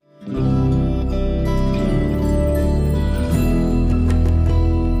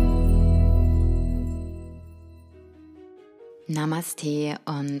Namaste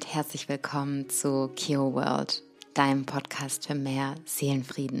und herzlich willkommen zu Kio World, deinem Podcast für mehr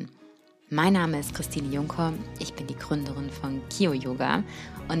Seelenfrieden. Mein Name ist Christine Juncker, ich bin die Gründerin von Kio Yoga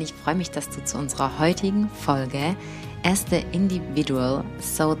und ich freue mich, dass du zu unserer heutigen Folge As the Individual,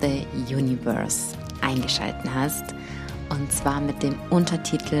 So the Universe eingeschaltet hast. Und zwar mit dem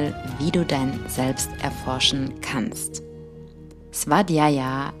Untertitel, wie du dein Selbst erforschen kannst.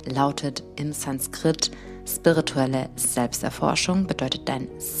 Svadhyaya lautet im Sanskrit spirituelle Selbsterforschung, bedeutet dein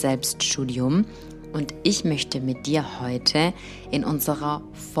Selbststudium. Und ich möchte mit dir heute in unserer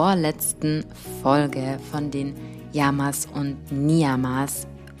vorletzten Folge von den Yamas und Niyamas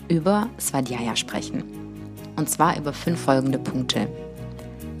über Svadhyaya sprechen. Und zwar über 5 folgende Punkte.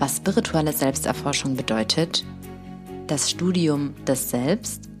 Was spirituelle Selbsterforschung bedeutet, das Studium des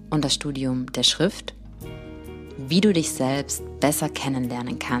Selbst und das Studium der Schrift, wie du dich selbst besser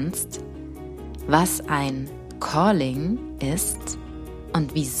kennenlernen kannst, was ein Calling ist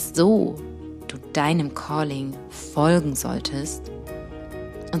und wieso du deinem Calling folgen solltest.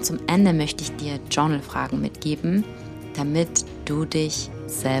 Und zum Ende möchte ich dir Journal-Fragen mitgeben, damit du dich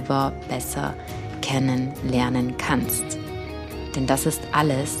selber besser kennenlernen kannst. Denn das ist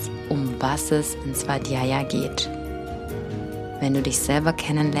alles, um was es in Svadhyaya geht. Wenn du dich selber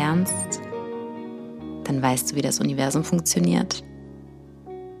kennenlernst, dann weißt du, wie das Universum funktioniert.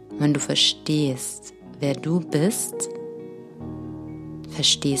 Wenn du verstehst, wer du bist,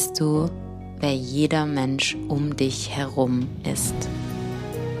 verstehst du, wer jeder Mensch um dich herum ist.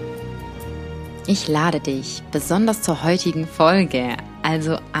 Ich lade dich besonders zur heutigen Folge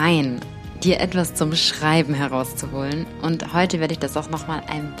also ein, dir etwas zum Schreiben herauszuholen. Und heute werde ich das auch nochmal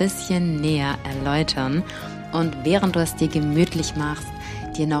ein bisschen näher erläutern. Und während du es dir gemütlich machst,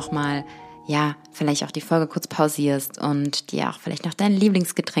 dir nochmal vielleicht auch die Folge kurz pausierst und dir auch vielleicht noch dein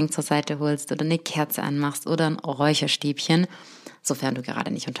Lieblingsgetränk zur Seite holst oder eine Kerze anmachst oder ein Räucherstäbchen, sofern du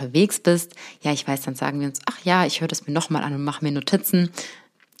gerade nicht unterwegs bist. Ja, ich weiß, dann sagen wir uns, ich höre das mir nochmal an und mache mir Notizen.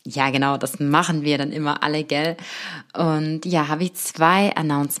 Ja, genau, das machen wir dann immer alle, gell? Und ja, habe ich 2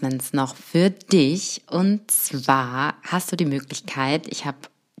 Announcements noch für dich. Und zwar hast du die Möglichkeit, ich habe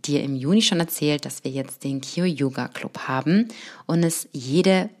dir im Juni schon erzählt, dass wir jetzt den Kio Yoga Club haben und es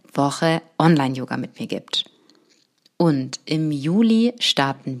jede Woche Online-Yoga mit mir gibt. Und im Juli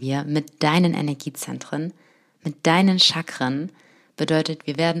starten wir mit deinen Energiezentren, mit deinen Chakren. Bedeutet,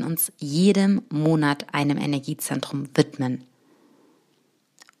 wir werden uns jedem Monat einem Energiezentrum widmen.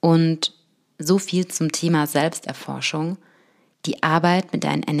 Und so viel zum Thema Selbsterforschung. Die Arbeit mit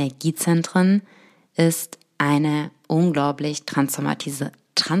deinen Energiezentren ist eine unglaublich transformative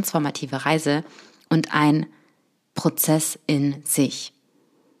Reise und ein Prozess in sich.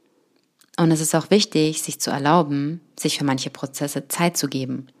 Und es ist auch wichtig, sich zu erlauben, sich für manche Prozesse Zeit zu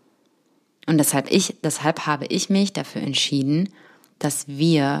geben. Und deshalb habe ich mich dafür entschieden, dass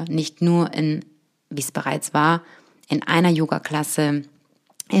wir nicht nur wie es bereits war, in einer Yoga-Klasse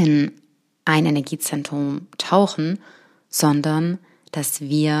in ein Energiezentrum tauchen, sondern dass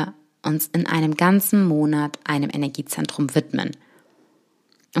wir uns in einem ganzen Monat einem Energiezentrum widmen.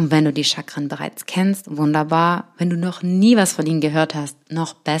 Und wenn du die Chakren bereits kennst, wunderbar. Wenn du noch nie was von ihnen gehört hast,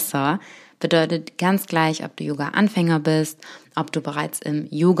 noch besser. Bedeutet ganz gleich, ob du Yoga-Anfänger bist, ob du bereits im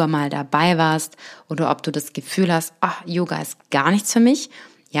Yoga mal dabei warst oder ob du das Gefühl hast, Yoga ist gar nichts für mich.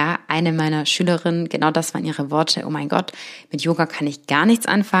 Ja, eine meiner Schülerinnen, genau das waren ihre Worte, oh mein Gott, mit Yoga kann ich gar nichts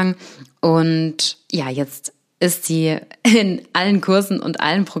anfangen. Und ja, jetzt ist sie in allen Kursen und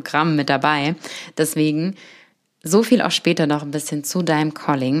allen Programmen mit dabei. Deswegen so viel auch später noch ein bisschen zu deinem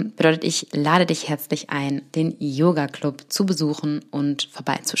Calling. Bedeutet, ich lade dich herzlich ein, den Yoga Club zu besuchen und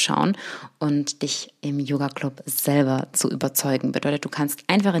vorbeizuschauen und dich im Yoga Club selber zu überzeugen. Bedeutet, du kannst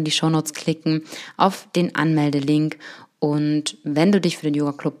einfach in die Shownotes klicken auf den Anmeldelink und wenn du dich für den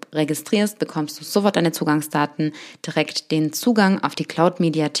Yoga Club registrierst, bekommst du sofort deine Zugangsdaten, direkt den Zugang auf die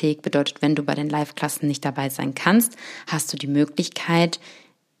Cloud-Mediathek. Bedeutet, wenn du bei den Live-Klassen nicht dabei sein kannst, hast du die Möglichkeit,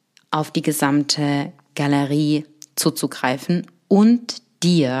 auf die gesamte Galerie zuzugreifen und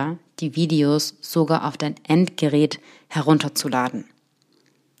dir die Videos sogar auf dein Endgerät herunterzuladen.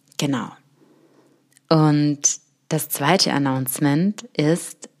 Genau. Und das zweite Announcement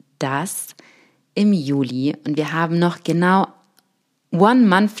ist, dass im Juli, und wir haben noch genau 1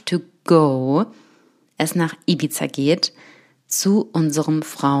 month to go, es nach Ibiza geht, zu unserem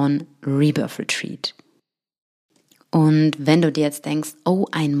Frauen-Rebirth-Retreat. Und wenn du dir jetzt denkst,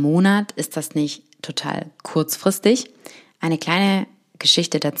 ein Monat, ist das nicht total kurzfristig? Eine kleine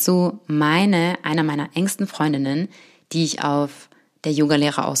Geschichte dazu. Einer meiner engsten Freundinnen, die ich auf der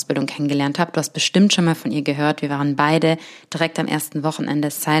Yogalehrerausbildung kennengelernt habe, du hast bestimmt schon mal von ihr gehört, wir waren beide direkt am ersten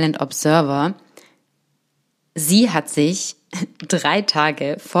Wochenende Silent Observer. sie hat sich 3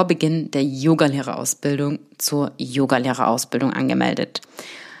 Tage vor Beginn der Yogalehrerausbildung zur Yogalehrerausbildung angemeldet.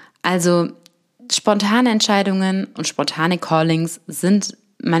 Also spontane Entscheidungen und spontane Callings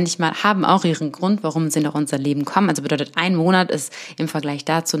haben auch ihren Grund, warum sie nach unser Leben kommen. Also bedeutet, 1 Monat ist im Vergleich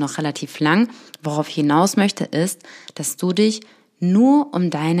dazu noch relativ lang. Worauf ich hinaus möchte, ist, dass du dich nur um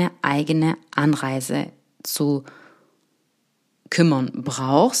deine eigene Anreise zu kümmern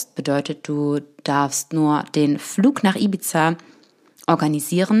brauchst. Bedeutet, du darfst nur den Flug nach Ibiza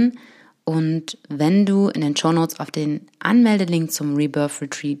organisieren, und wenn du in den Shownotes auf den Anmeldelink zum Rebirth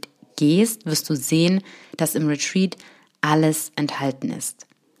Retreat gehst, wirst du sehen, dass im Retreat alles enthalten ist.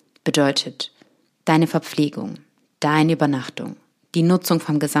 Bedeutet, deine Verpflegung, deine Übernachtung, die Nutzung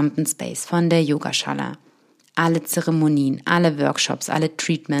vom gesamten Space, von der Yogaschala, alle Zeremonien, alle Workshops, alle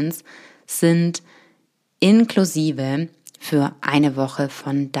Treatments sind inklusive für 1 Woche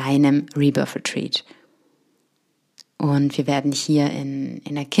von deinem Rebirth Retreat. Und wir werden hier in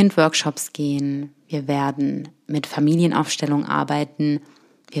der Kind-Workshops gehen, wir werden mit Familienaufstellung arbeiten,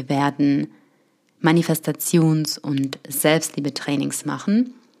 wir werden Manifestations- und Selbstliebe-Trainings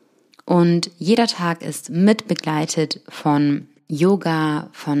machen. Und jeder Tag ist mit begleitet von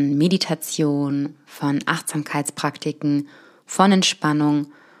Yoga, von Meditation, von Achtsamkeitspraktiken, von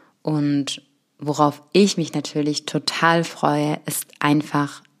Entspannung. Und worauf ich mich natürlich total freue, ist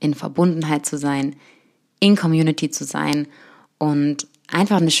einfach in Verbundenheit zu sein, in Community zu sein und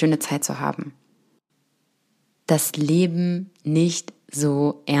einfach eine schöne Zeit zu haben. Das Leben nicht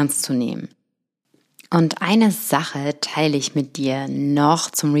so ernst zu nehmen. Und eine Sache teile ich mit dir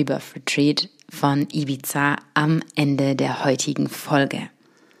noch zum Rebirth Retreat von Ibiza am Ende der heutigen Folge.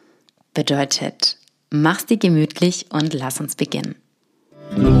 Bedeutet, mach's dir gemütlich und lass uns beginnen.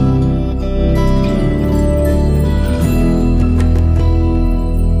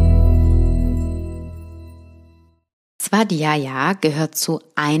 Svadhyaya gehört zu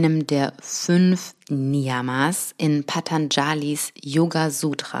einem der 5 Niyamas in Patanjalis Yoga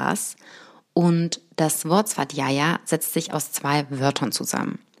Sutras, und das Wort Svadhyaya setzt sich aus 2 Wörtern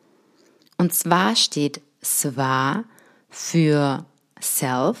zusammen. Und zwar steht Sva für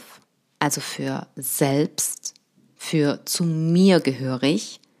Self, also für selbst, für zu mir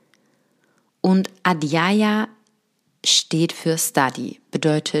gehörig, und Adhyaya steht für Study,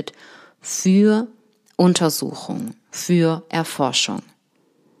 bedeutet für Untersuchung, für Erforschung.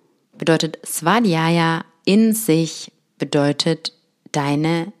 Bedeutet, Svadhyaya in sich bedeutet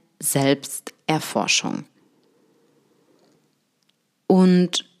deine Selbsterforschung.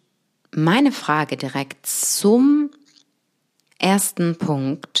 Und meine Frage direkt zum ersten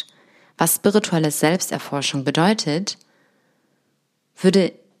Punkt, was spirituelle Selbsterforschung bedeutet,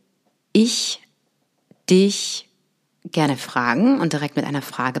 würde ich dich gerne fragen und direkt mit einer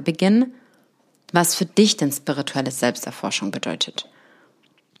Frage beginnen, was für dich denn spirituelle Selbsterforschung bedeutet.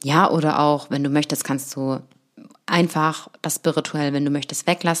 Ja, oder auch, wenn du möchtest, kannst du einfach das spirituell, wenn du möchtest,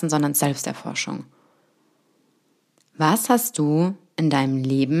 weglassen, sondern Selbsterforschung. Was hast du in deinem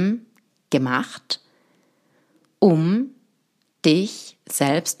Leben gemacht, um dich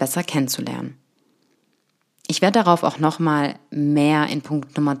selbst besser kennenzulernen? Ich werde darauf auch nochmal mehr in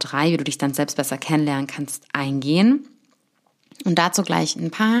Punkt Nummer 3, wie du dich dann selbst besser kennenlernen kannst, eingehen. Und dazu gleich ein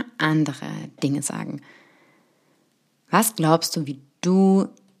paar andere Dinge sagen. Was glaubst du, wie du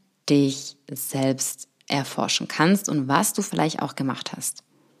dich selbst erforschen kannst und was du vielleicht auch gemacht hast?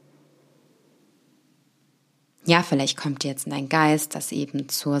 Ja, vielleicht kommt dir jetzt in deinen Geist, dass eben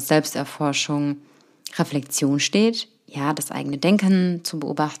zur Selbsterforschung Reflexion steht. Ja, das eigene Denken zu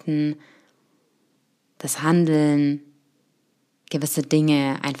beobachten, das Handeln, gewisse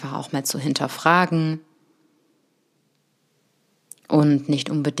Dinge einfach auch mal zu hinterfragen. Und nicht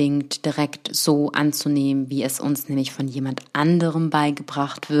unbedingt direkt so anzunehmen, wie es uns nämlich von jemand anderem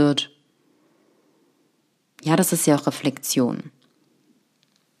beigebracht wird. Ja, das ist ja auch Reflexion.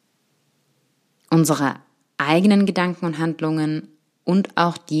 Unsere eigenen Gedanken und Handlungen und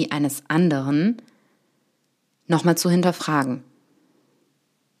auch die eines anderen nochmal zu hinterfragen.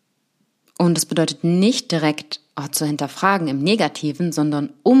 Und das bedeutet nicht direkt zu hinterfragen im Negativen,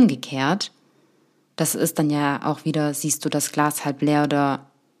 sondern umgekehrt. Das ist dann ja auch wieder, siehst du das Glas halb leer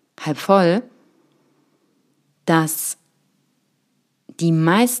oder halb voll, dass die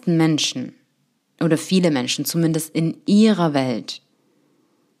meisten Menschen oder viele Menschen zumindest in ihrer Welt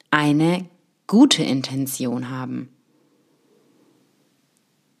eine gute Intention haben.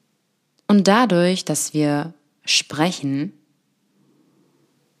 Und dadurch, dass wir sprechen,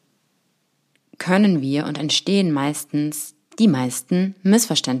 können wir und entstehen meistens die meisten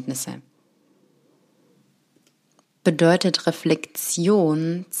Missverständnisse. Bedeutet,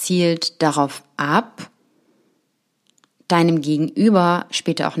 Reflexion zielt darauf ab, deinem Gegenüber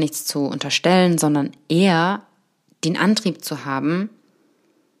später auch nichts zu unterstellen, sondern eher den Antrieb zu haben,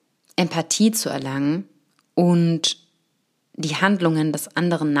 Empathie zu erlangen und die Handlungen des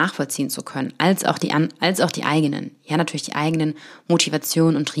anderen nachvollziehen zu können, als auch die eigenen. Ja, natürlich die eigenen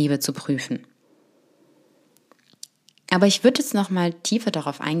Motivationen und Triebe zu prüfen. Aber ich würde jetzt nochmal tiefer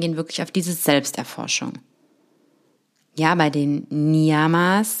darauf eingehen, wirklich auf diese Selbsterforschung. Ja, bei den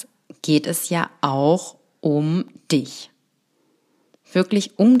Niyamas geht es ja auch um dich.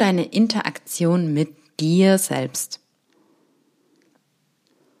 Wirklich um deine Interaktion mit dir selbst.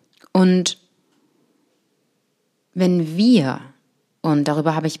 Und wenn wir, und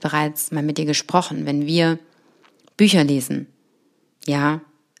darüber habe ich bereits mal mit dir gesprochen, wenn wir Bücher lesen, ja,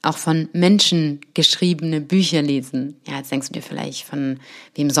 auch von Menschen geschriebene Bücher lesen, ja, jetzt denkst du dir vielleicht von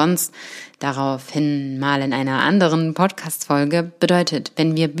wem sonst, daraufhin mal in einer anderen Podcast-Folge, bedeutet,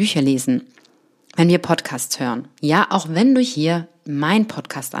 wenn wir Bücher lesen, wenn wir Podcasts hören, ja, auch wenn du hier meinen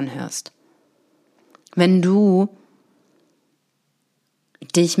Podcast anhörst, wenn du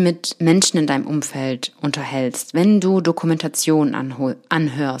dich mit Menschen in deinem Umfeld unterhältst, wenn du Dokumentationen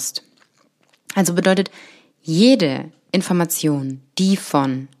anhörst. Also bedeutet, jede Information, die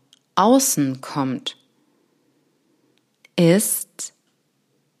von außen kommt, ist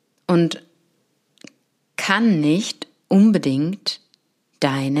und kann nicht unbedingt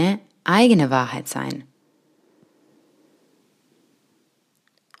deine eigene Wahrheit sein.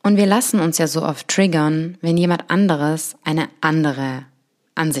 Und wir lassen uns ja so oft triggern, wenn jemand anderes eine andere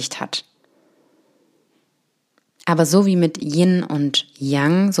Ansicht hat. Aber so wie mit Yin und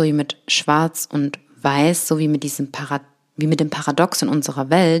Yang, so wie mit Schwarz und Weiß, so wie mit dem Paradox in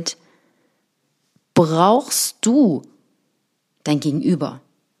unserer Welt, brauchst du dein Gegenüber,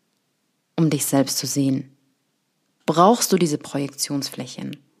 um dich selbst zu sehen. Brauchst du diese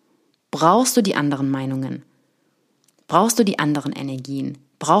Projektionsflächen? Brauchst du die anderen Meinungen? Brauchst du die anderen Energien?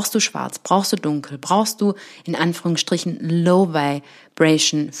 Brauchst du schwarz? Brauchst du dunkel? Brauchst du in Anführungsstrichen Low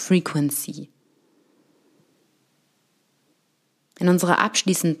Vibration Frequency? In unserer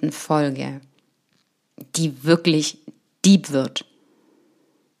abschließenden Folge, die wirklich deep wird,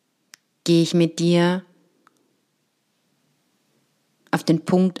 gehe ich mit dir auf den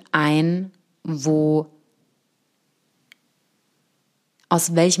Punkt ein,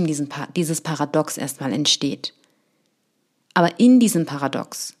 aus welchem dieses Paradox erstmal entsteht. Aber in diesem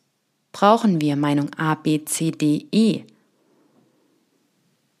Paradox brauchen wir Meinung A, B, C, D, E.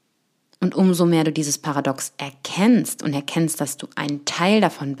 Und umso mehr du dieses Paradox erkennst und erkennst, dass du ein Teil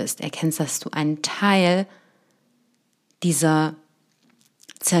davon bist, erkennst, dass du ein Teil dieser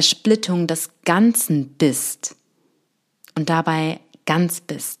Zersplittung des Ganzen bist und dabei ganz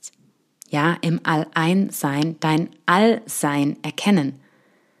bist, ja, im All-Eins-Sein, dein Allsein erkennen.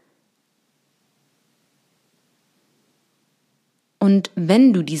 Und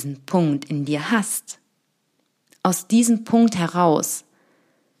wenn du diesen Punkt in dir hast, aus diesem Punkt heraus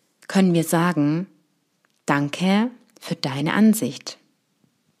können wir sagen, danke für deine Ansicht.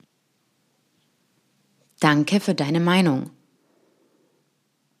 Danke für deine Meinung.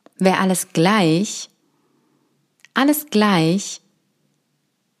 Wäre alles gleich,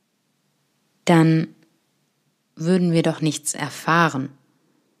 dann würden wir doch nichts erfahren.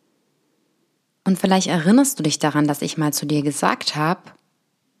 Und vielleicht erinnerst du dich daran, dass ich mal zu dir gesagt habe,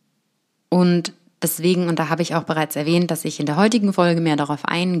 und deswegen, und da habe ich auch bereits erwähnt, dass ich in der heutigen Folge mehr darauf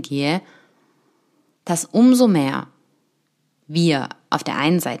eingehe, dass umso mehr wir auf der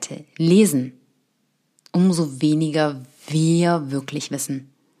einen Seite lesen, umso weniger wir wirklich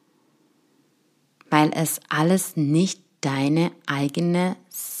wissen. Weil es alles nicht deine eigene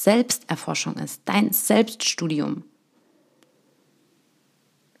Selbsterforschung ist, dein Selbststudium.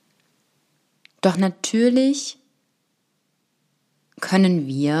 Doch natürlich können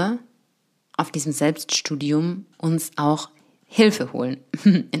wir auf diesem Selbststudium uns auch Hilfe holen.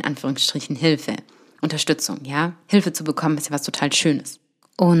 In Anführungsstrichen Hilfe. Unterstützung, ja. Hilfe zu bekommen ist ja was total Schönes.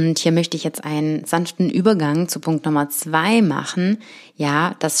 Und hier möchte ich jetzt einen sanften Übergang zu Punkt Nummer 2 machen.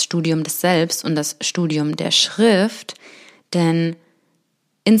 Ja, das Studium des Selbst und das Studium der Schrift. Denn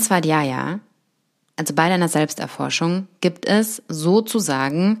in Svadhyaya, also bei deiner Selbsterforschung, gibt es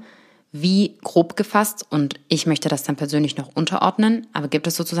sozusagen, wie grob gefasst, und ich möchte das dann persönlich noch unterordnen, aber gibt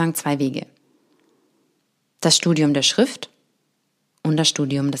es sozusagen 2 Wege. Das Studium der Schrift und das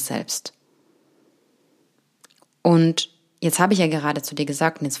Studium des Selbst. Und jetzt habe ich ja gerade zu dir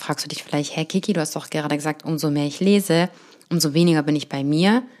gesagt, und jetzt fragst du dich vielleicht, hey Kiki, du hast doch gerade gesagt, umso mehr ich lese, umso weniger bin ich bei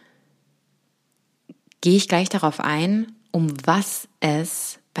mir. Gehe ich gleich darauf ein, um was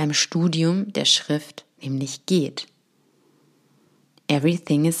es beim Studium der Schrift nämlich geht.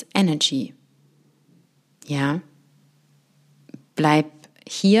 Everything is energy. Ja? bleib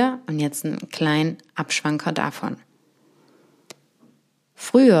hier und jetzt einen kleinen Abschwanker davon.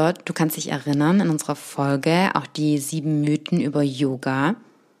 Früher, du kannst dich erinnern, in unserer Folge, auch die 7 Mythen über Yoga,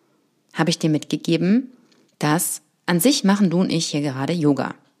 habe ich dir mitgegeben, dass an sich machen du und ich hier gerade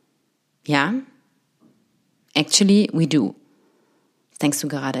Yoga. Ja? Actually, we do. Jetzt denkst du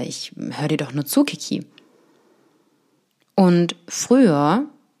gerade, ich höre dir doch nur zu, Kiki. Und früher,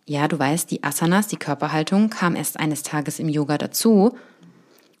 ja, du weißt, die Asanas, die Körperhaltung, kam erst eines Tages im Yoga dazu.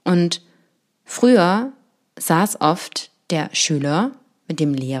 Und früher saß oft der Schüler mit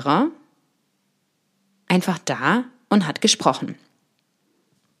dem Lehrer einfach da und hat gesprochen.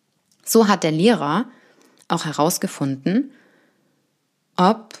 So hat der Lehrer auch herausgefunden,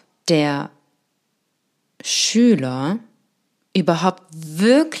 ob der Schüler überhaupt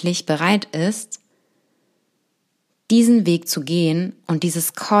wirklich bereit ist, diesen Weg zu gehen und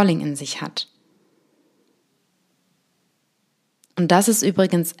dieses Calling in sich hat. Und das ist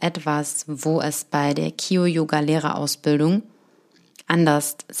übrigens etwas, wo es bei der Kyo-Yoga-Lehrerausbildung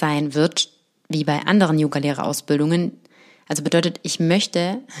anders sein wird, wie bei anderen Yoga-Lehrerausbildungen. Also bedeutet, ich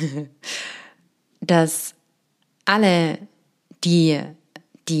möchte, dass alle, die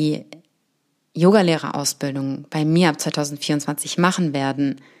Yogalehrerausbildung bei mir ab 2024 machen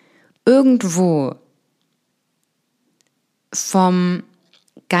werden, irgendwo vom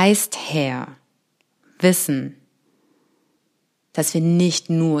Geist her wissen, dass wir nicht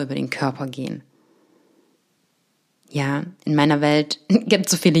nur über den Körper gehen. Ja, in meiner Welt gibt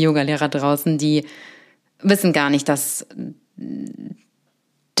es so viele Yogalehrer draußen, die wissen gar nicht, dass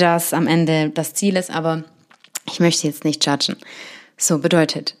das am Ende das Ziel ist, aber ich möchte jetzt nicht judgen. So,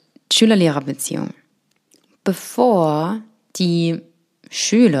 bedeutet Schüler-Lehrer-Beziehung. Bevor die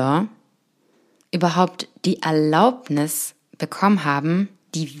Schüler überhaupt die Erlaubnis bekommen haben,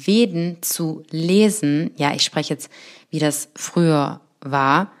 die Veden zu lesen, ja, ich spreche jetzt, wie das früher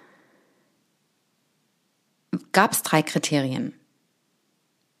war, gab es 3 Kriterien.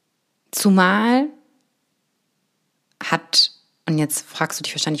 Zumal und jetzt fragst du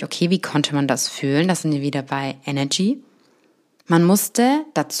dich wahrscheinlich, okay, wie konnte man das fühlen? Das sind wir wieder bei Energy. Man musste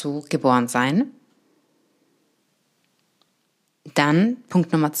dazu geboren sein. Dann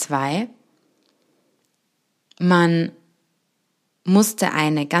Punkt Nummer 2, man musste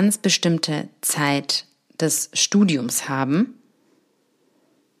eine ganz bestimmte Zeit des Studiums haben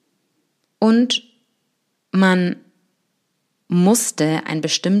und man musste ein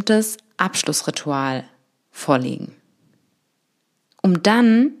bestimmtes Abschlussritual vorlegen, um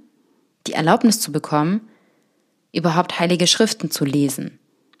dann die Erlaubnis zu bekommen, überhaupt heilige Schriften zu lesen,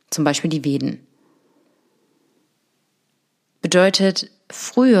 zum Beispiel die Veden. Bedeutet,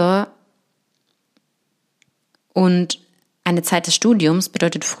 früher und eine Zeit des Studiums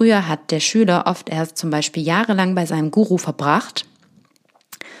bedeutet, früher hat der Schüler oft erst zum Beispiel jahrelang bei seinem Guru verbracht,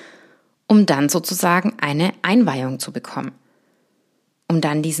 um dann sozusagen eine Einweihung zu bekommen, um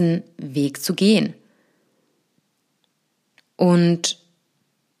dann diesen Weg zu gehen. Und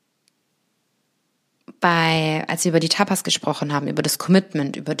als wir über die Tapas gesprochen haben, über das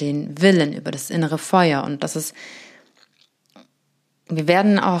Commitment, über den Willen, über das innere Feuer und wir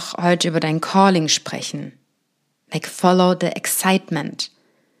werden auch heute über dein Calling sprechen. Like follow the excitement.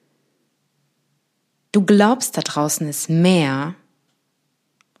 Du glaubst, da draußen ist mehr,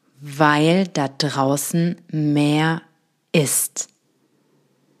 weil da draußen mehr ist.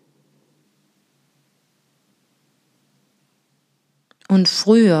 Und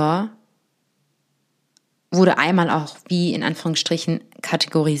früher wurde einmal auch wie in Anführungsstrichen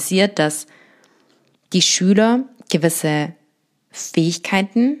kategorisiert, dass die Schüler gewisse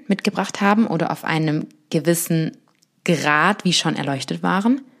Fähigkeiten mitgebracht haben oder auf einem gewissen Grad wie schon erleuchtet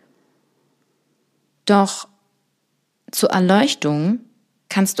waren. Doch zur Erleuchtung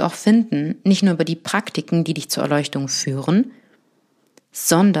kannst du auch finden, nicht nur über die Praktiken, die dich zur Erleuchtung führen,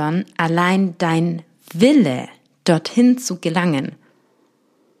 sondern allein dein Wille, dorthin zu gelangen,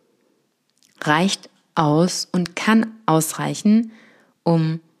 reicht aus und kann ausreichen,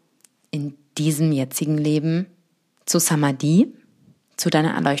 um in diesem jetzigen Leben zu Samadhi, zu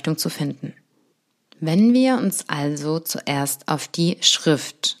deiner Erleuchtung zu finden. Wenn wir uns also zuerst auf die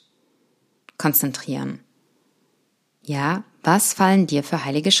Schrift konzentrieren, ja, was fallen dir für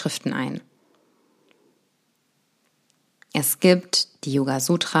heilige Schriften ein? Es gibt die Yoga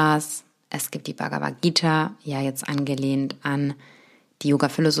Sutras, es gibt die Bhagavad Gita, ja jetzt angelehnt an die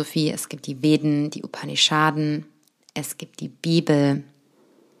Yoga-Philosophie, es gibt die Veden, die Upanishaden, es gibt die Bibel,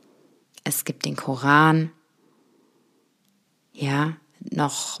 es gibt den Koran, ja,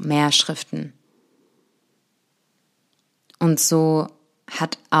 noch mehr Schriften. Und so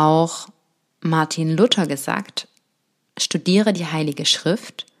hat auch Martin Luther gesagt, studiere die Heilige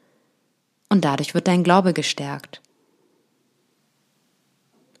Schrift und dadurch wird dein Glaube gestärkt.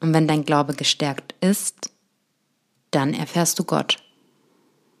 Und wenn dein Glaube gestärkt ist, dann erfährst du Gott.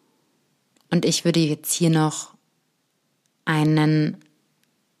 Und ich würde jetzt hier noch einen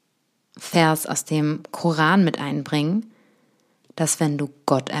Vers aus dem Koran mit einbringen, dass wenn du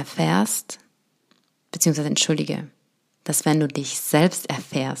Gott erfährst, dass wenn du dich selbst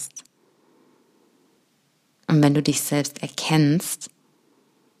erfährst und wenn du dich selbst erkennst,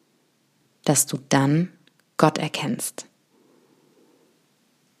 dass du dann Gott erkennst.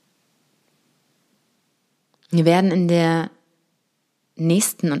 Wir werden in der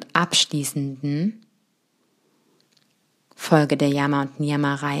nächsten und abschließenden Folge der Yama und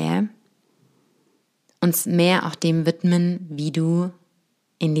Niyama-Reihe uns mehr auch dem widmen, wie du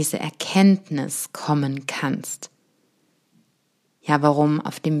in diese Erkenntnis kommen kannst. Ja, warum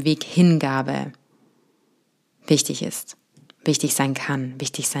auf dem Weg Hingabe wichtig ist, wichtig sein kann,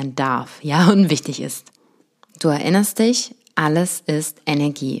 wichtig sein darf, ja, und wichtig ist. Du erinnerst dich, alles ist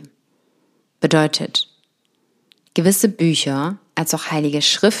Energie. Bedeutet, gewisse Bücher, als auch heilige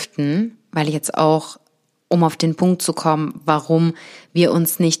Schriften, weil ich jetzt auch, um auf den Punkt zu kommen, warum wir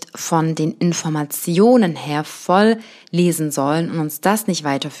uns nicht von den Informationen her voll lesen sollen und uns das nicht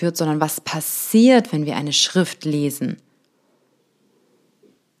weiterführt, sondern was passiert, wenn wir eine Schrift lesen.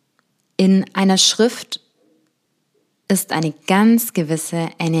 In einer Schrift ist eine ganz gewisse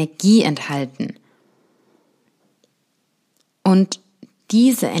Energie enthalten. Und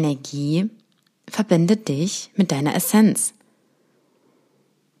diese Energie verbindet dich mit deiner Essenz.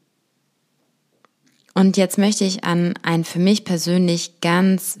 Und jetzt möchte ich an einen für mich persönlich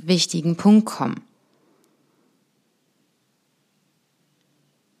ganz wichtigen Punkt kommen.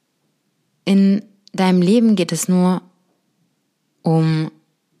 In deinem Leben geht es nur um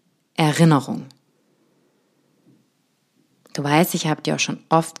Erinnerung. Du weißt, ich habe dir auch schon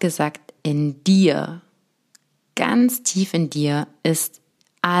oft gesagt, in dir, ganz tief in dir ist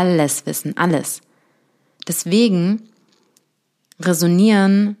alles Wissen, alles. Deswegen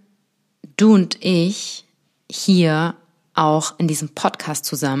resonieren du und ich hier auch in diesem Podcast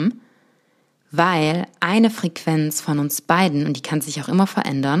zusammen, weil eine Frequenz von uns beiden, und die kann sich auch immer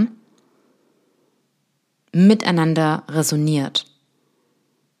verändern, miteinander resoniert.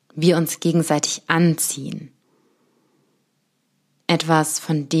 Wir uns gegenseitig anziehen. Etwas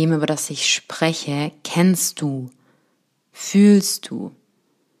von dem, über das ich spreche, kennst du, fühlst du.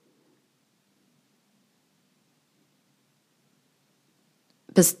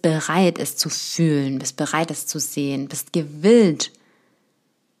 Bist bereit, es zu fühlen, bist bereit, es zu sehen, bist gewillt,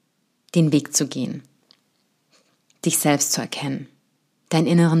 den Weg zu gehen, dich selbst zu erkennen, deinen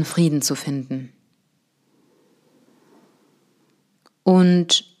inneren Frieden zu finden.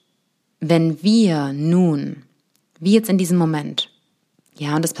 Und wenn wir nun, wie jetzt in diesem Moment,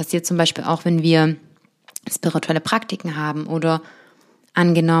 ja, und das passiert zum Beispiel auch, wenn wir spirituelle Praktiken haben oder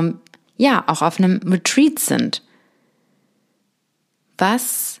angenommen, ja, auch auf einem Retreat sind.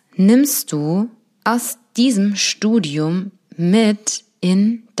 Was nimmst du aus diesem Studium mit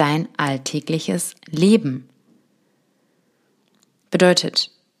in dein alltägliches Leben?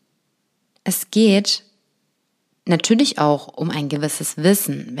 Bedeutet, es geht natürlich auch um ein gewisses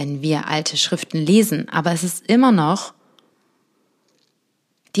Wissen, wenn wir alte Schriften lesen, aber es ist immer noch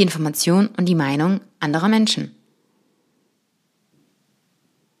die Information und die Meinung anderer Menschen.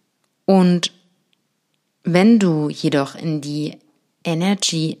 Und wenn du jedoch in die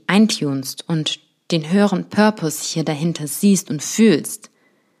Energy eintunst und den höheren Purpose hier dahinter siehst und fühlst,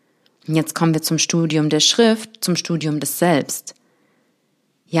 und jetzt kommen wir zum Studium der Schrift, zum Studium des Selbst.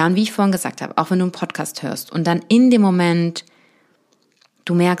 Ja, und wie ich vorhin gesagt habe, auch wenn du einen Podcast hörst und dann in dem Moment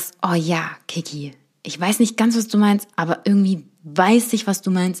du merkst, oh ja, Kiki, ich weiß nicht ganz, was du meinst, aber irgendwie weiß ich, was du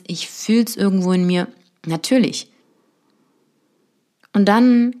meinst, ich fühl's irgendwo in mir, natürlich. Und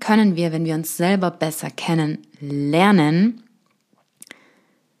dann können wir, wenn wir uns selber besser kennen, lernen,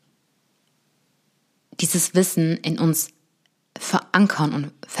 dieses Wissen in uns verankern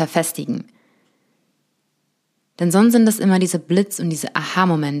und verfestigen. Denn sonst sind das immer diese Blitz- und diese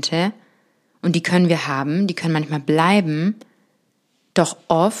Aha-Momente und die können wir haben, die können manchmal bleiben, doch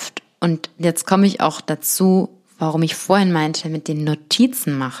oft, und jetzt komme ich auch dazu, warum ich vorhin meinte, mit den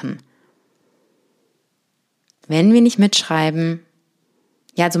Notizen machen. Wenn wir nicht mitschreiben,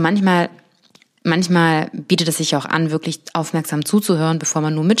 ja, also manchmal bietet es sich auch an, wirklich aufmerksam zuzuhören, bevor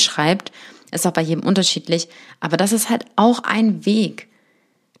man nur mitschreibt. Ist auch bei jedem unterschiedlich. Aber das ist halt auch ein Weg.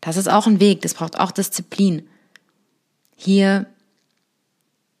 Das ist auch ein Weg. Das braucht auch Disziplin. Hier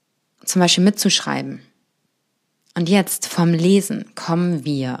zum Beispiel mitzuschreiben. Und jetzt vom Lesen kommen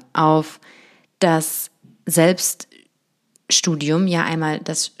wir auf das Studium, ja einmal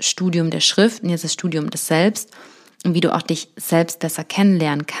das Studium der Schrift und jetzt das Studium des Selbst und wie du auch dich selbst besser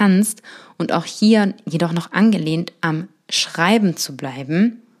kennenlernen kannst und auch hier jedoch noch angelehnt am Schreiben zu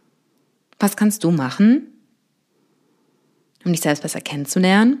bleiben. Was kannst du machen, um dich selbst besser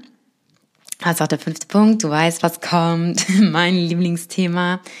kennenzulernen? Also auch der 5. Punkt, du weißt, was kommt, mein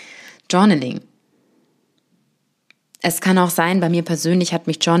Lieblingsthema, Journaling. Es kann auch sein, bei mir persönlich hat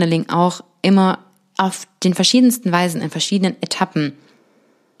mich Journaling auch immer auf den verschiedensten Weisen, in verschiedenen Etappen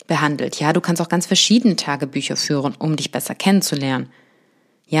behandelt. Ja, du kannst auch ganz verschiedene Tagebücher führen, um dich besser kennenzulernen.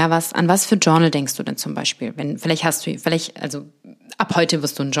 Ja, an was für Journal denkst du denn zum Beispiel? Also ab heute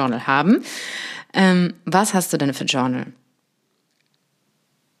wirst du ein Journal haben. Was hast du denn für Journal?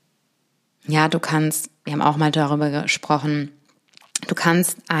 Ja, wir haben auch mal darüber gesprochen, du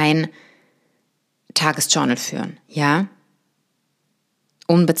kannst ein Tagesjournal führen, ja?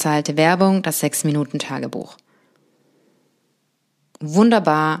 Unbezahlte Werbung, das 6-Minuten-Tagebuch.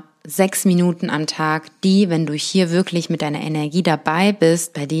 Wunderbar, 6 Minuten am Tag, die, wenn du hier wirklich mit deiner Energie dabei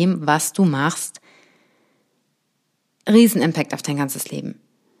bist, bei dem, was du machst, Riesenimpact auf dein ganzes Leben.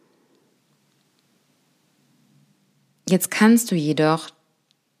 Jetzt kannst du jedoch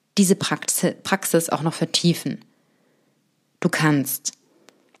diese Praxis auch noch vertiefen. Du kannst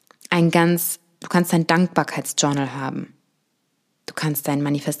ein Dankbarkeitsjournal haben. Du kannst dein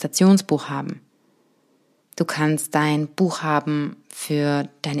Manifestationsbuch haben. Du kannst dein Buch haben für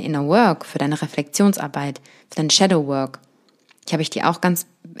deine Inner Work, für deine Reflexionsarbeit, für dein Shadow Work. Ich dir auch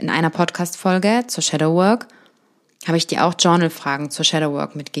in einer Podcast-Folge zur Shadow Work, habe ich dir auch Journal-Fragen zur Shadow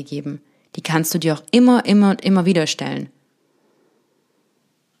Work mitgegeben. Die kannst du dir auch immer und immer wieder stellen.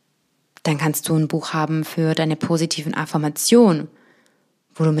 Dann kannst du ein Buch haben für deine positiven Affirmationen,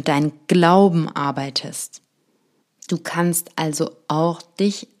 wo du mit deinem Glauben arbeitest. Du kannst also auch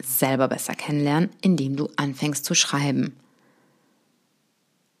dich selber besser kennenlernen, indem du anfängst zu schreiben.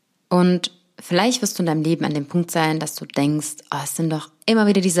 Und vielleicht wirst du in deinem Leben an dem Punkt sein, dass du denkst, es sind doch immer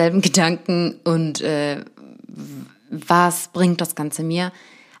wieder dieselben Gedanken und was bringt das Ganze mir?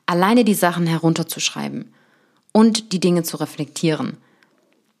 Alleine die Sachen herunterzuschreiben und die Dinge zu reflektieren.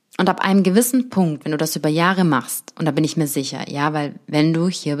 Und ab einem gewissen Punkt, wenn du das über Jahre machst, und da bin ich mir sicher, ja, weil wenn du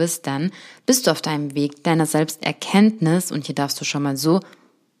hier bist, dann bist du auf deinem Weg deiner Selbsterkenntnis und hier darfst du schon mal so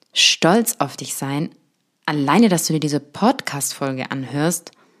stolz auf dich sein, alleine, dass du dir diese Podcast-Folge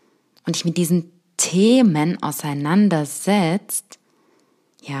anhörst und dich mit diesen Themen auseinandersetzt,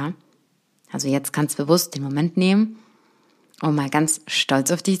 ja, also jetzt kannst du bewusst den Moment nehmen, um mal ganz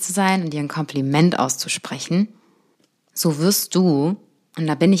stolz auf dich zu sein und dir ein Kompliment auszusprechen. So wirst du, und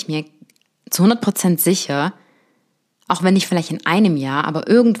da bin ich mir zu 100% sicher, auch wenn nicht vielleicht in einem Jahr, aber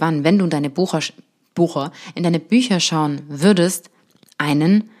irgendwann, wenn du in deine Bücher schauen würdest,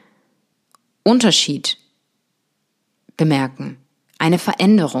 einen Unterschied bemerken. Eine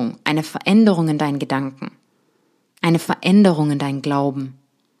Veränderung in deinen Gedanken, eine Veränderung in deinen Glauben.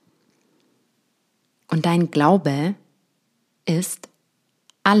 Und dein Glaube ist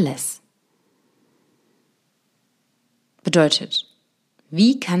alles. Bedeutet,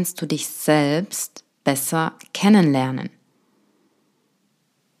 wie kannst du dich selbst besser kennenlernen?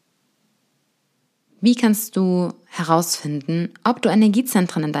 Wie kannst du herausfinden, ob du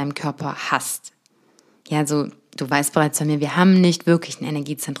Energiezentren in deinem Körper hast? Ja, also du weißt bereits von mir, wir haben nicht wirklich ein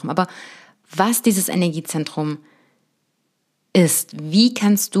Energiezentrum, aber was dieses Energiezentrum ist, wie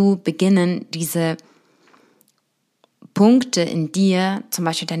kannst du beginnen, diese Punkte in dir, zum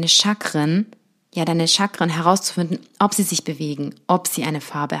Beispiel deine Chakren herauszufinden, ob sie sich bewegen, ob sie eine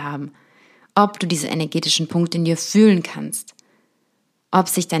Farbe haben, ob du diese energetischen Punkte in dir fühlen kannst, ob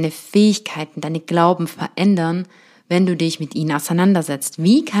sich deine Fähigkeiten, deine Glauben verändern, wenn du dich mit ihnen auseinandersetzt.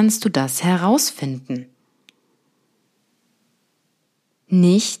 Wie kannst du das herausfinden?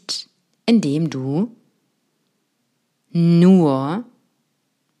 Nicht, indem du nur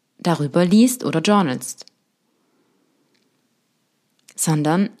darüber liest oder journalst,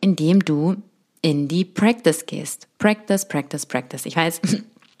 sondern indem du in die Practice gehst. Practice. Ich weiß,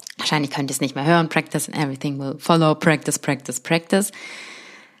 wahrscheinlich könnt ihr es nicht mehr hören. Practice and everything will follow. Practice.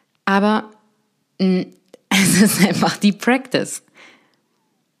 Aber es ist einfach die Practice.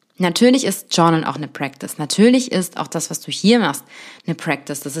 Natürlich ist Journal auch eine Practice. Natürlich ist auch das, was du hier machst, eine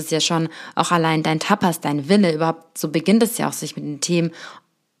Practice. Das ist ja schon auch allein dein Tapas, dein Wille. Überhaupt, so beginnt es ja auch, sich mit den Themen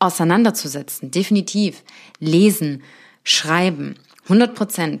auseinanderzusetzen. Definitiv. Lesen, schreiben,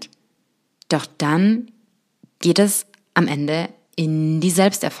 100%. Doch dann geht es am Ende in die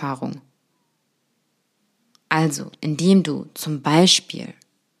Selbsterfahrung. Also, indem du zum Beispiel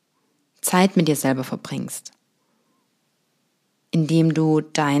Zeit mit dir selber verbringst, indem du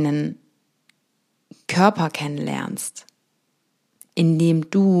deinen Körper kennenlernst, indem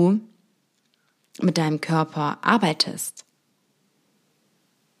du mit deinem Körper arbeitest.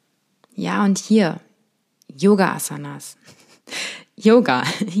 Ja, und hier, Yoga-Asanas. Yoga.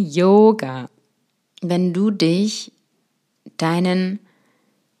 Wenn du dich deinen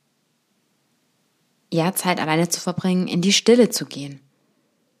Zeit alleine zu verbringen, in die Stille zu gehen.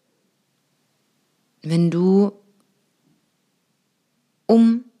 Wenn du,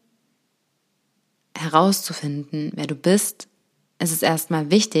 um herauszufinden, wer du bist, ist es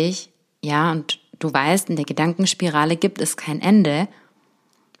erstmal wichtig, und du weißt, in der Gedankenspirale gibt es kein Ende,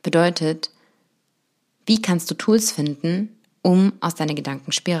 bedeutet, wie kannst du Tools finden, um aus deiner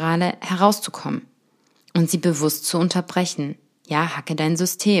Gedankenspirale herauszukommen und sie bewusst zu unterbrechen? Ja, hacke dein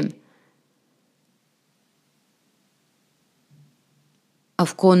System.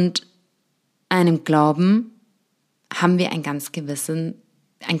 Aufgrund einem Glauben haben wir eine ganz gewisse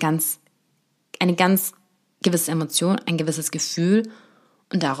Emotion, ein gewisses Gefühl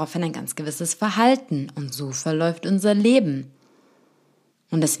und daraufhin ein ganz gewisses Verhalten. Und so verläuft unser Leben.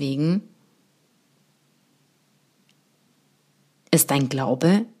 Und deswegen ist dein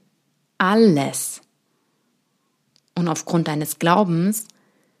Glaube alles. Und aufgrund deines Glaubens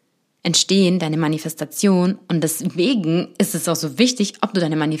entstehen deine Manifestationen und deswegen ist es auch so wichtig, ob du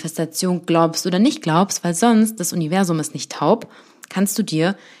deine Manifestation glaubst oder nicht glaubst, weil sonst, das Universum ist nicht taub, kannst du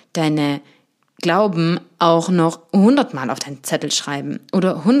dir deine Glauben auch noch 100-mal auf deinen Zettel schreiben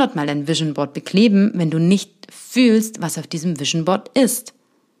oder 100-mal dein Vision Board bekleben, wenn du nicht fühlst, was auf diesem Vision Board ist.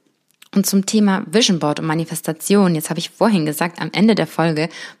 Und zum Thema Vision Board und Manifestation, jetzt habe ich vorhin gesagt, am Ende der Folge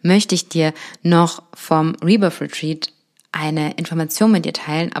möchte ich dir noch vom Rebirth Retreat eine Information mit dir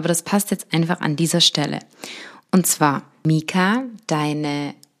teilen, aber das passt jetzt einfach an dieser Stelle. Und zwar, Mika,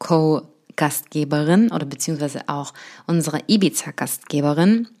 deine Co-Gastgeberin oder beziehungsweise auch unsere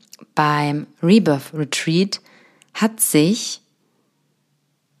Ibiza-Gastgeberin beim Rebirth Retreat hat sich,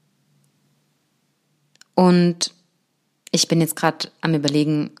 und ich bin jetzt gerade am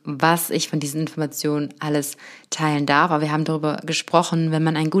Überlegen, was ich von diesen Informationen alles teilen darf, aber wir haben darüber gesprochen, wenn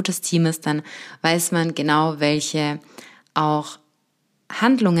man ein gutes Team ist, dann weiß man genau, welche auch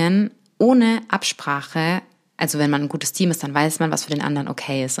Handlungen ohne Absprache, also wenn man ein gutes Team ist, dann weiß man, was für den anderen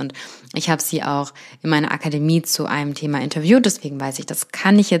okay ist. Und ich habe sie auch in meiner Akademie zu einem Thema interviewt, deswegen weiß ich, das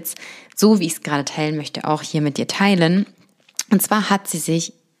kann ich jetzt, so wie ich es gerade teilen möchte, auch hier mit dir teilen. Und zwar hat sie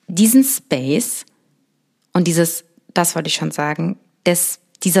sich diesen Space und das wollte ich schon sagen,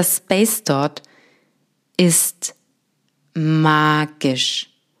 dieser Space dort ist magisch.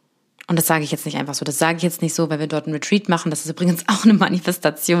 Und das sage ich jetzt nicht einfach so, das sage ich jetzt nicht so, weil wir dort einen Retreat machen. Das ist übrigens auch eine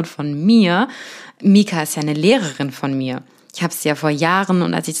Manifestation von mir. Mika ist ja eine Lehrerin von mir. Ich habe sie ja vor Jahren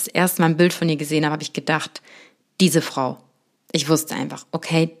und als ich das erste Mal ein Bild von ihr gesehen habe, habe ich gedacht, diese Frau. Ich wusste einfach,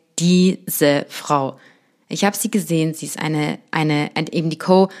 okay, diese Frau. Ich habe sie gesehen, sie ist eben die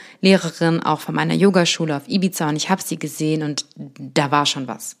Co-Lehrerin auch von meiner Yogaschule auf Ibiza und ich habe sie gesehen und da war schon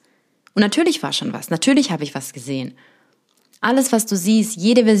was. Und natürlich war schon was, natürlich habe ich was gesehen. Alles, was du siehst,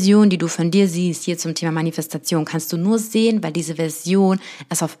 jede Version, die du von dir siehst, hier zum Thema Manifestation, kannst du nur sehen, weil diese Version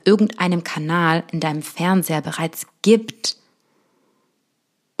es auf irgendeinem Kanal in deinem Fernseher bereits gibt.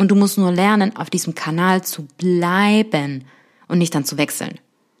 Und du musst nur lernen, auf diesem Kanal zu bleiben und nicht dann zu wechseln.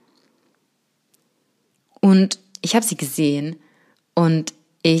 Und ich habe sie gesehen und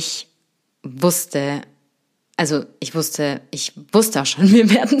ich wusste auch schon, wir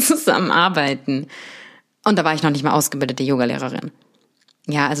werden zusammenarbeiten. Und da war ich noch nicht mal ausgebildete Yogalehrerin.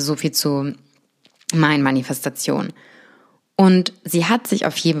 Ja, also so viel zu meinen Manifestationen. Und sie hat sich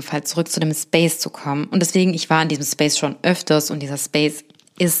auf jeden Fall zurück zu dem Space zu kommen. Und deswegen, ich war in diesem Space schon öfters und dieser Space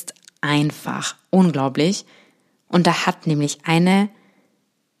ist einfach unglaublich. Und da hat nämlich eine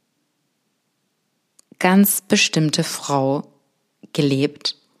ganz bestimmte Frau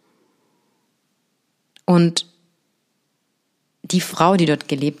gelebt. Und die Frau, die dort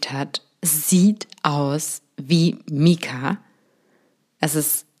gelebt hat, sieht aus wie Mika. Es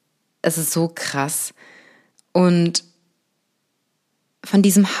ist so krass. Und von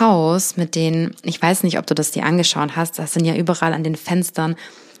diesem Haus mit den, ich weiß nicht, ob du das dir angeschaut hast, das sind ja überall an den Fenstern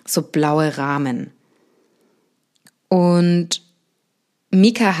so blaue Rahmen. Und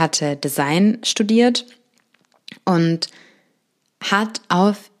Mika hatte Design studiert und hat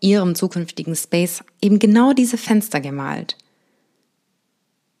auf ihrem zukünftigen Space eben genau diese Fenster gemalt.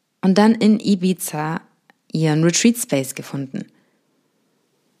 Und dann in Ibiza ihren Retreat Space gefunden.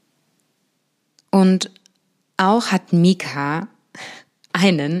 Und auch hat Mika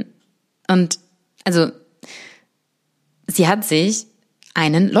sie hat sich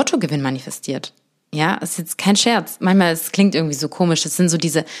einen Lottogewinn manifestiert. Ja, ist jetzt kein Scherz. Manchmal, es klingt irgendwie so komisch. Das sind so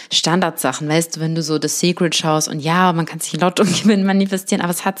diese Standardsachen, weißt du, wenn du so The Secret schaust und ja, man kann sich Lottogewinn manifestieren,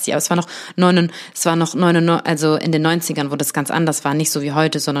 aber es hat sie. Aber es war noch 99, also in den 90ern, wo das ganz anders war, nicht so wie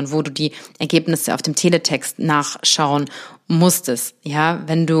heute, sondern wo du die Ergebnisse auf dem Teletext nachschauen musstest. Ja,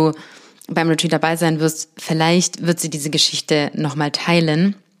 wenn du beim Retreat dabei sein wirst, vielleicht wird sie diese Geschichte nochmal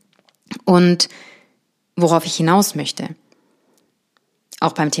teilen. Und worauf ich hinaus möchte,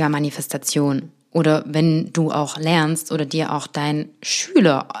 auch beim Thema Manifestation, oder wenn du auch lernst oder dir auch dein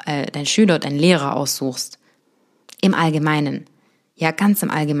Schüler, dein Lehrer aussuchst. Im Allgemeinen. Ja, ganz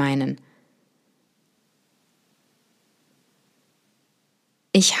im Allgemeinen.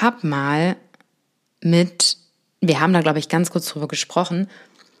 Ich habe mal wir haben da, glaube ich, ganz kurz drüber gesprochen,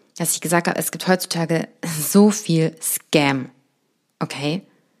 dass ich gesagt habe, es gibt heutzutage so viel Scam. Okay?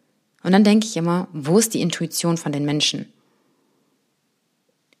 Und dann denke ich immer, wo ist die Intuition von den Menschen?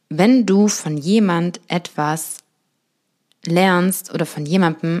 Wenn du von jemand etwas lernst oder von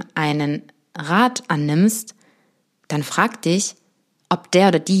jemandem einen Rat annimmst, dann frag dich, ob der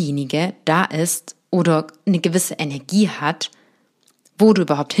oder diejenige da ist oder eine gewisse Energie hat, wo du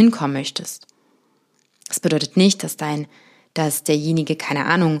überhaupt hinkommen möchtest. Das bedeutet nicht, dass derjenige, keine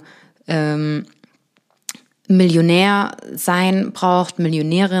Ahnung, Millionär sein braucht,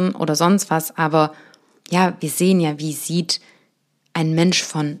 Millionärin oder sonst was, aber ja, wir sehen ja, wie sieht ein Mensch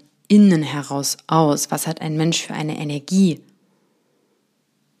von innen heraus aus? Was hat ein Mensch für eine Energie?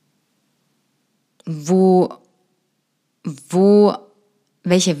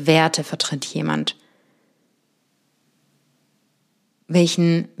 Welche Werte vertritt jemand?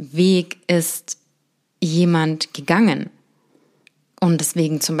 Welchen Weg ist jemand gegangen? Und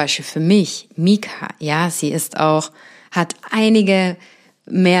deswegen zum Beispiel für mich, Mika, ja, sie hat einige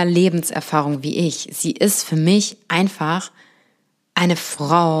mehr Lebenserfahrung wie ich. Sie ist für mich einfach eine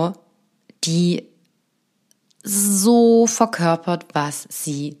Frau, die so verkörpert, was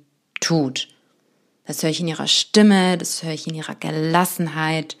sie tut. Das höre ich in ihrer Stimme, das höre ich in ihrer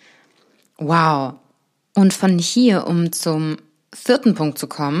Gelassenheit. Wow. Und von hier, um zum 4. Punkt zu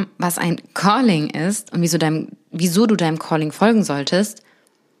kommen, was ein Calling ist und wieso du deinem Calling folgen solltest.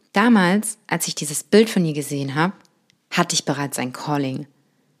 Damals, als ich dieses Bild von ihr gesehen habe, hatte ich bereits ein Calling.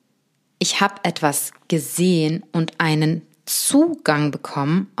 Ich habe etwas gesehen und einen Zugang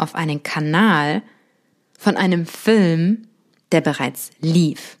bekommen auf einen Kanal von einem Film, der bereits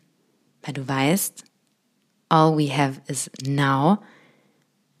lief. Weil du weißt, all we have is now.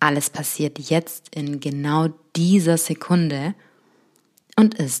 Alles passiert jetzt in genau dieser Sekunde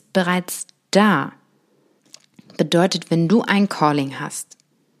und ist bereits da. Bedeutet, wenn du ein Calling hast,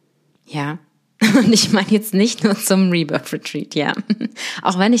 ja, und ich meine jetzt nicht nur zum Rebirth Retreat, ja,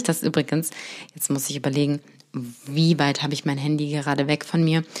 auch wenn ich das übrigens, jetzt muss ich überlegen, wie weit habe ich mein Handy gerade weg von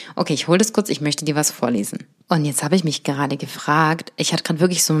mir? Okay, ich hole das kurz, ich möchte dir was vorlesen. Und jetzt habe ich mich gerade gefragt, ich hatte gerade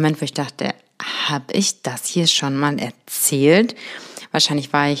wirklich so einen Moment, wo ich dachte, habe ich das hier schon mal erzählt?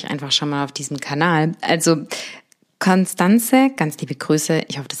 Wahrscheinlich war ich einfach schon mal auf diesem Kanal. Also Konstanze, ganz liebe Grüße,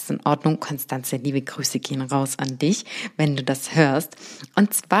 ich hoffe, das ist in Ordnung. Konstanze, liebe Grüße gehen raus an dich, wenn du das hörst.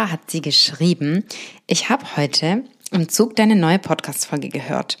 Und zwar hat sie geschrieben, ich habe heute im Zug deine neue Podcast-Folge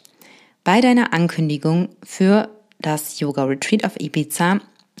gehört. Bei deiner Ankündigung für das Yoga-Retreat auf Ibiza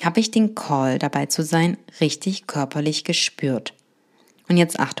habe ich den Call, dabei zu sein, richtig körperlich gespürt. Und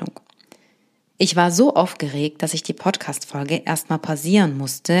jetzt Achtung. Ich war so aufgeregt, dass ich die Podcast-Folge erstmal pausieren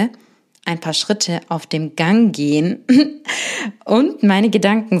musste, ein paar Schritte auf dem Gang gehen und meine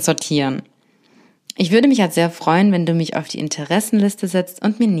Gedanken sortieren. Ich würde mich halt sehr freuen, wenn du mich auf die Interessenliste setzt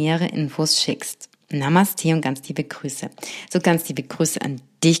und mir nähere Infos schickst. Namaste und ganz liebe Grüße. So ganz liebe Grüße an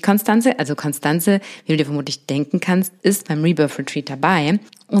dich, Konstanze. Also Konstanze, wie du dir vermutlich denken kannst, ist beim Rebirth Retreat dabei.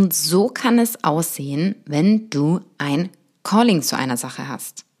 Und so kann es aussehen, wenn du ein Calling zu einer Sache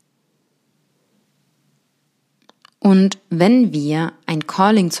hast. Und wenn wir ein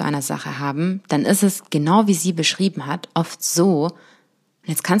Calling zu einer Sache haben, dann ist es genau wie sie beschrieben hat, oft so, und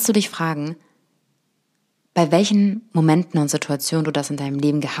jetzt kannst du dich fragen, bei welchen Momenten und Situationen du das in deinem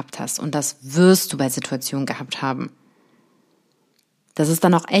Leben gehabt hast. Und das wirst du bei Situationen gehabt haben. Das ist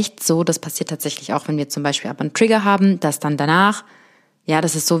dann auch echt so, das passiert tatsächlich auch, wenn wir zum Beispiel aber einen Trigger haben, dass dann danach, ja,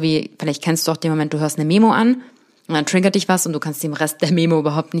 das ist so wie, vielleicht kennst du auch den Moment, du hörst eine Memo an und dann triggert dich was und du kannst dem Rest der Memo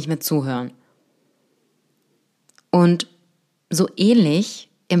überhaupt nicht mehr zuhören. Und so ähnlich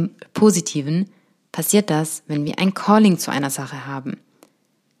im Positiven passiert das, wenn wir ein Calling zu einer Sache haben.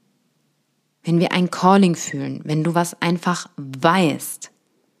 Wenn wir ein Calling fühlen, wenn du was einfach weißt.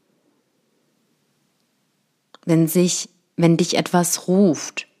 Wenn dich etwas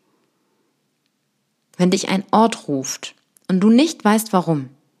ruft. Wenn dich ein Ort ruft und du nicht weißt warum.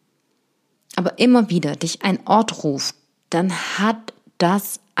 aber immer wieder dich ein Ort ruft, dann hat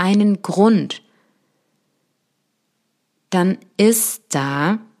das einen Grund. Dann ist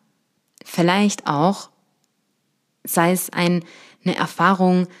da vielleicht auch, sei es eine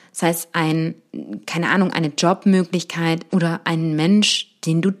Erfahrung, sei es keine Ahnung, eine Jobmöglichkeit oder ein Mensch,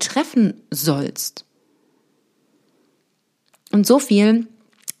 den du treffen sollst. Und so viel,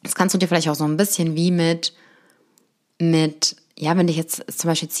 das kannst du dir vielleicht auch so ein bisschen wie mit wenn dich jetzt zum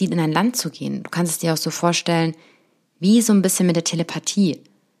Beispiel zieht, in ein Land zu gehen. Du kannst es dir auch so vorstellen, wie so ein bisschen mit der Telepathie.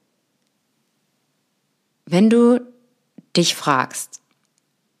 Wenn du dich fragst,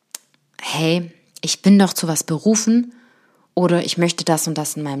 hey, ich bin doch zu was berufen oder ich möchte das und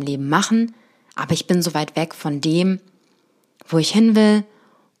das in meinem Leben machen, aber ich bin so weit weg von dem, wo ich hin will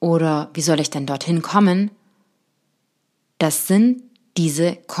oder wie soll ich denn dorthin kommen? Das sind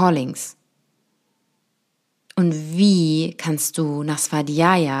diese Callings. Und wie kannst du nach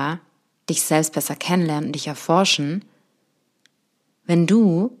Svadhyaya dich selbst besser kennenlernen und dich erforschen, wenn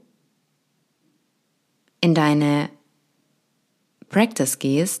du in deine Practice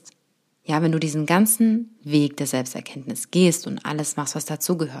gehst, wenn du diesen ganzen Weg der Selbsterkenntnis gehst und alles machst, was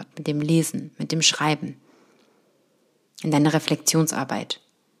dazugehört, mit dem Lesen, mit dem Schreiben, in deine Reflexionsarbeit,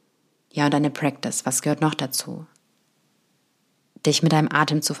 und deine Practice, was gehört noch dazu? Dich mit deinem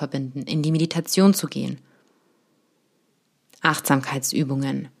Atem zu verbinden, in die Meditation zu gehen,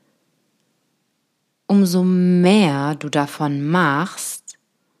 Achtsamkeitsübungen. Umso mehr du davon machst,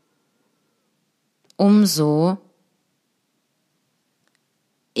 umso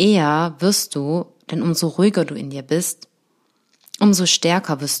eher wirst du, denn umso ruhiger du in dir bist, umso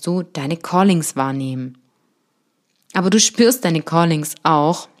stärker wirst du deine Callings wahrnehmen. Aber du spürst deine Callings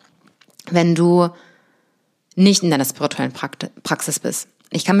auch, wenn du nicht in deiner spirituellen Praxis bist.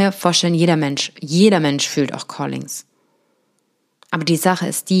 Ich kann mir vorstellen, jeder Mensch fühlt auch Callings. Aber die Sache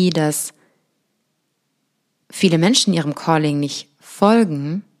ist die, dass viele Menschen ihrem Calling nicht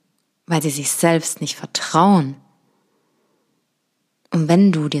folgen, weil sie sich selbst nicht vertrauen. Und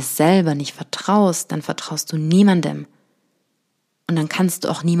wenn du dir selber nicht vertraust, dann vertraust du niemandem. Und dann kannst du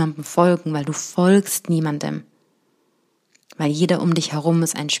auch niemandem folgen, weil du folgst niemandem. Weil jeder um dich herum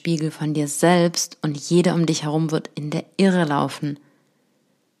ist ein Spiegel von dir selbst und jeder um dich herum wird in der Irre laufen.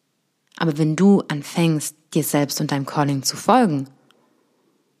 Aber wenn du anfängst, dir selbst und deinem Calling zu folgen,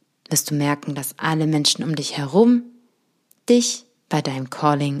 wirst du merken, dass alle Menschen um dich herum dich bei deinem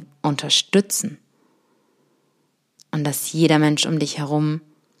Calling unterstützen. Und dass jeder Mensch um dich herum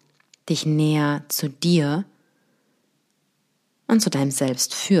dich näher zu dir und zu deinem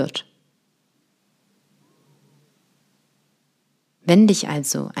Selbst führt. Wenn dich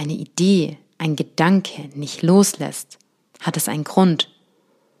also eine Idee, ein Gedanke nicht loslässt, hat es einen Grund.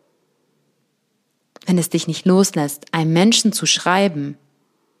 Wenn es dich nicht loslässt, einem Menschen zu schreiben,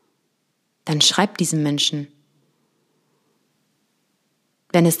 dann schreib diesem Menschen.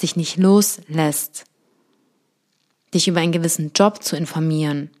 Wenn es dich nicht loslässt, dich über einen gewissen Job zu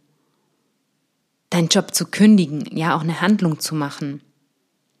informieren, deinen Job zu kündigen, auch eine Handlung zu machen,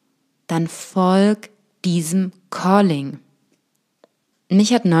 dann folg diesem Calling.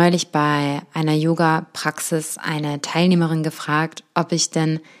 Mich hat neulich bei einer Yoga-Praxis eine Teilnehmerin gefragt, ob ich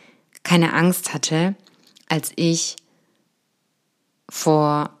denn keine Angst hatte, als ich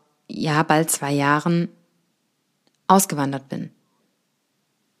vor bald 2 Jahren ausgewandert bin.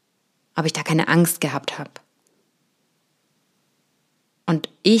 Ob ich da keine Angst gehabt habe. Und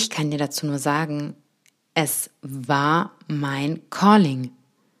ich kann dir dazu nur sagen, es war mein Calling.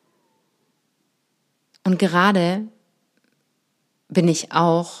 Und gerade bin ich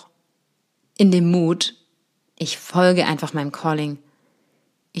auch in dem Mut, ich folge einfach meinem Calling.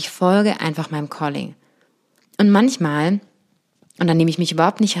 Ich folge einfach meinem Calling. Und manchmal, und dann nehme ich mich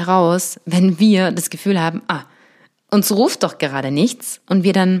überhaupt nicht heraus, wenn wir das Gefühl haben, uns ruft doch gerade nichts und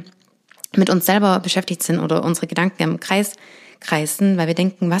wir dann mit uns selber beschäftigt sind oder unsere Gedanken im Kreis kreisen, weil wir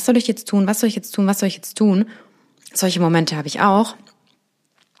denken, was soll ich jetzt tun, was soll ich jetzt tun, was soll ich jetzt tun? Solche Momente habe ich auch.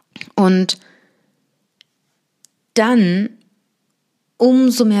 Und dann,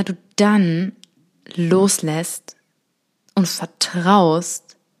 umso mehr du dann loslässt und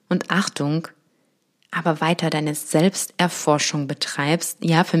vertraust und Achtung, aber weiter deine Selbsterforschung betreibst,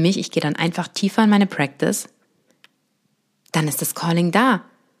 für mich, ich gehe dann einfach tiefer in meine Practice, dann ist das Calling da.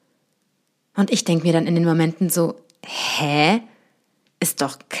 Und ich denke mir dann in den Momenten so, ist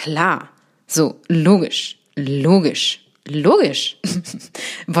doch klar. So, logisch. Wollte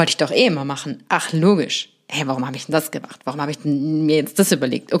ich doch immer machen. Ach, logisch. Warum habe ich denn das gemacht? Warum habe ich denn mir jetzt das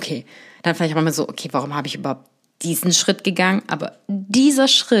überlegt? Okay, dann vielleicht auch mal so, warum habe ich überhaupt diesen Schritt gegangen? Aber dieser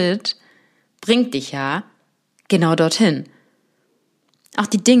Schritt bringt dich ja genau dorthin. Auch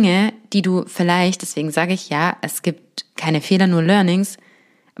die Dinge, die du vielleicht, deswegen sage ich ja, es gibt keine Fehler, nur Learnings,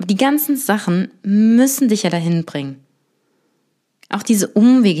 aber die ganzen Sachen müssen dich ja dahin bringen. Auch diese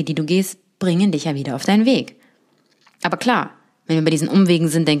Umwege, die du gehst, bringen dich ja wieder auf deinen Weg. Aber klar, wenn wir bei diesen Umwegen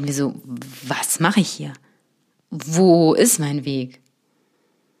sind, denken wir so, was mache ich hier? Wo ist mein Weg?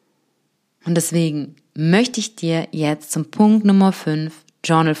 Und deswegen möchte ich dir jetzt zum Punkt Nummer 5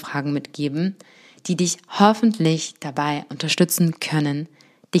 Journal-Fragen mitgeben, die dich hoffentlich dabei unterstützen können,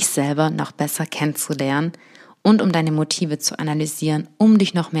 dich selber noch besser kennenzulernen und um deine Motive zu analysieren, um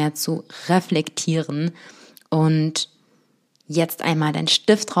dich noch mehr zu reflektieren und jetzt einmal deinen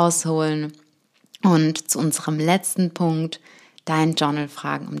Stift rausholen und zu unserem letzten Punkt, dein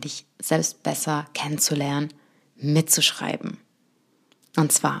Journal-Fragen, um dich selbst besser kennenzulernen, mitzuschreiben.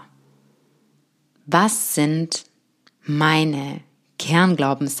 Und zwar, was sind meine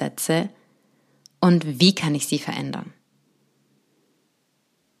Kernglaubenssätze und wie kann ich sie verändern?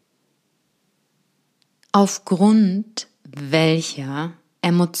 Aufgrund welcher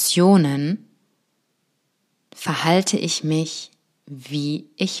Emotionen verhalte ich mich, wie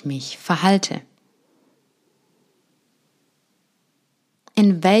ich mich verhalte?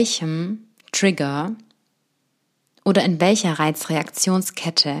 In welchem Trigger oder in welcher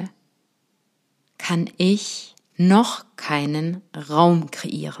Reizreaktionskette kann ich noch keinen Raum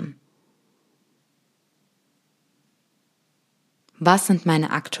kreieren? Was sind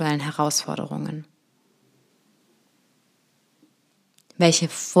meine aktuellen Herausforderungen? Welche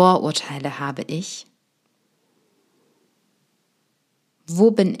Vorurteile habe ich?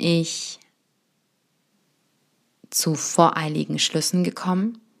 Wo bin ich zu voreiligen Schlüssen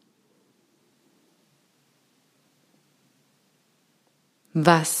gekommen?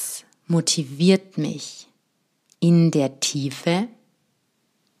 Was motiviert mich in der Tiefe?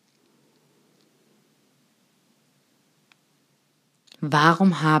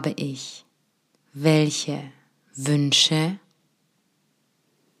 Warum habe ich welche Wünsche?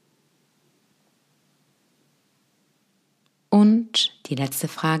 Und die letzte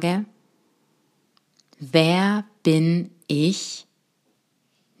Frage, wer bin ich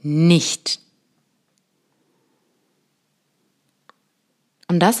nicht?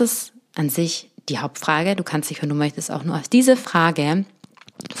 Und das ist an sich die Hauptfrage. Du kannst dich, wenn du möchtest, auch nur auf diese Frage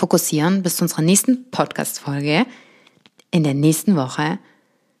fokussieren bis zu unserer nächsten Podcast-Folge in der nächsten Woche.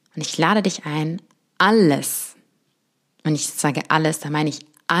 Und ich lade dich ein, alles, und ich sage alles, da meine ich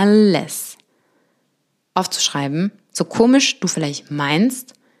alles, aufzuschreiben, so komisch du vielleicht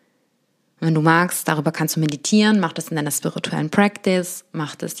meinst. Und wenn du magst, darüber kannst du meditieren, mach das in deiner spirituellen Practice,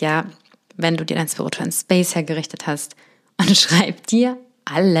 mach das ja, wenn du dir deinen spirituellen Space hergerichtet hast und schreib dir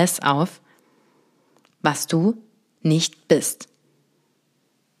alles auf, was du nicht bist.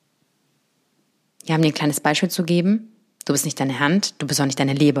 Wir haben dir ein kleines Beispiel zu geben. Du bist nicht deine Hand, du bist auch nicht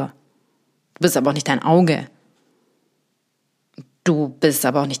deine Leber. Du bist aber auch nicht dein Auge. Du bist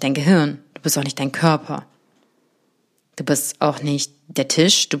aber auch nicht dein Gehirn. Du bist auch nicht dein Körper. Du bist auch nicht der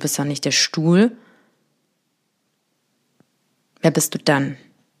Tisch, du bist auch nicht der Stuhl. Wer bist du dann?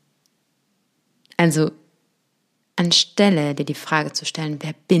 Also, anstelle dir die Frage zu stellen,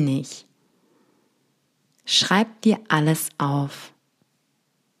 wer bin ich? Schreib dir alles auf,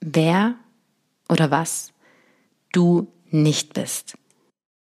 wer oder was du nicht bist.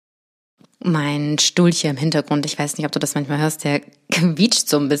 Mein Stuhl hier im Hintergrund, ich weiß nicht, ob du das manchmal hörst, der quietscht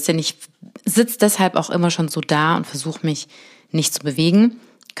so ein bisschen. Ich sitze deshalb auch immer schon so da und versuche mich nicht zu bewegen.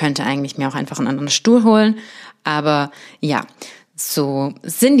 Könnte eigentlich mir auch einfach einen anderen Stuhl holen. Aber ja, so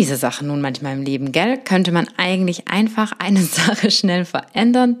sind diese Sachen nun manchmal im Leben, gell? Könnte man eigentlich einfach eine Sache schnell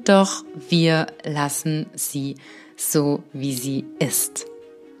verändern, doch wir lassen sie so, wie sie ist.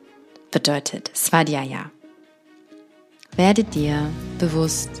 Bedeutet, Svadhyaya. Werde dir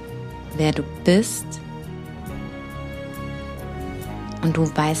bewusst, wer du bist, und du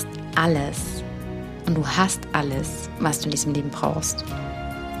weißt alles und du hast alles, was du in diesem Leben brauchst.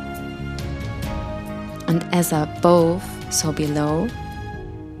 Und as above, so below,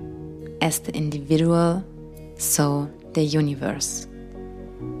 as the individual, so the universe.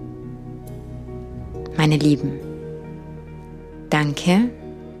 Meine Lieben, danke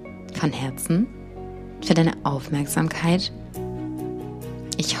von Herzen für deine Aufmerksamkeit.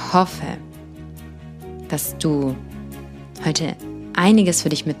 Ich hoffe, dass du heute einiges für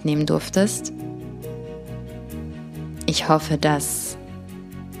dich mitnehmen durftest. Ich hoffe, dass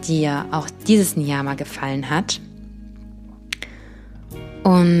dir auch dieses Niyama gefallen hat.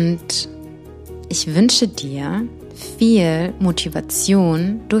 Und ich wünsche dir viel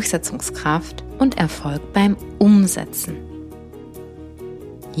Motivation, Durchsetzungskraft und Erfolg beim Umsetzen.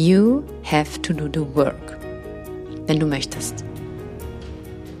 You have to do the work, wenn du möchtest.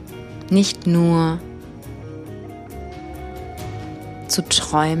 nicht nur zu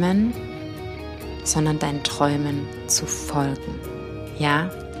träumen, sondern deinen Träumen zu folgen. Ja,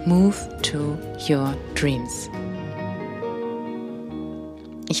 move to your dreams.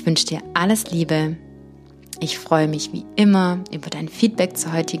 Ich wünsche dir alles Liebe. Ich freue mich wie immer über dein Feedback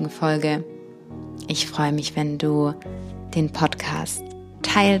zur heutigen Folge. Ich freue mich, wenn du den Podcast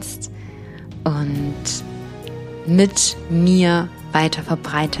teilst und mit mir weiter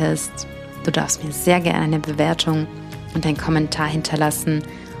verbreitest. Du darfst mir sehr gerne eine Bewertung und einen Kommentar hinterlassen.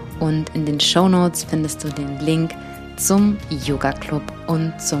 Und in den Shownotes findest du den Link zum Yoga Club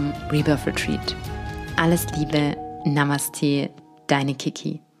und zum Rebirth Retreat. Alles Liebe, Namaste, deine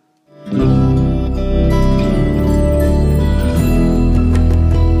Kiki.